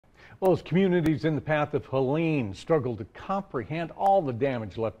Well, as communities in the path of Helene struggle to comprehend all the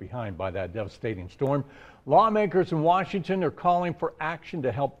damage left behind by that devastating storm, lawmakers in Washington are calling for action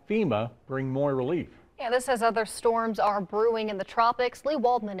to help FEMA bring more relief. Yeah, this as other storms are brewing in the tropics. Lee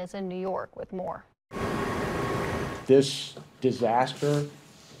Waldman is in New York with more. This disaster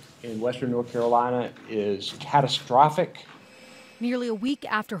in western North Carolina is catastrophic. Nearly a week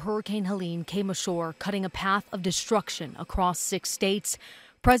after Hurricane Helene came ashore, cutting a path of destruction across 6 states,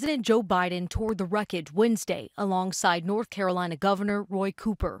 President Joe Biden toured the wreckage Wednesday alongside North Carolina Governor Roy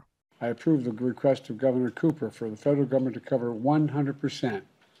Cooper. I approve the request of Governor Cooper for the federal government to cover 100%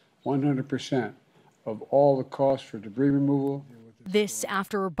 of all the costs for debris removal. This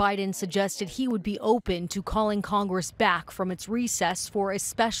after Biden suggested he would be open to calling Congress back from its recess for a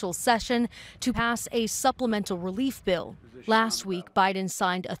special session to pass a supplemental relief bill. Last week, Biden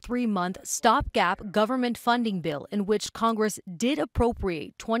signed a 3-month stopgap government funding bill in which Congress did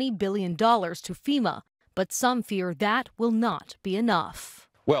appropriate $20 billion to FEMA, but some fear that will not be enough.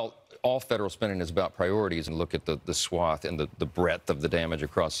 Well, all federal spending is about priorities and look at the swath and the breadth of the damage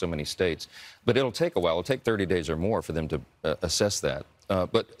across so many states. But it'll take a while. It'll take 30 days or more for them to assess that.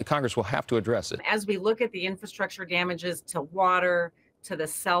 But Congress will have to address it. As we look at the infrastructure damages to water, to the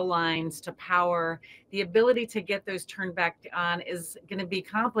cell lines, to power, the ability to get those turned back on is going to be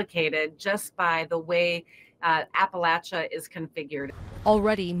complicated just by the way Appalachia is configured.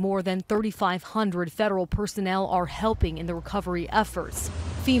 Already, more than 3,500 federal personnel are helping in the recovery efforts.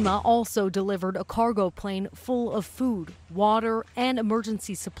 FEMA also delivered a cargo plane full of food, water, and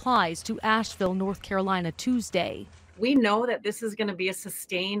emergency supplies to Asheville, North Carolina Tuesday. We know that this is going to be a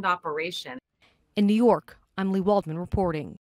sustained operation. In New York, I'm Lee Waldman reporting.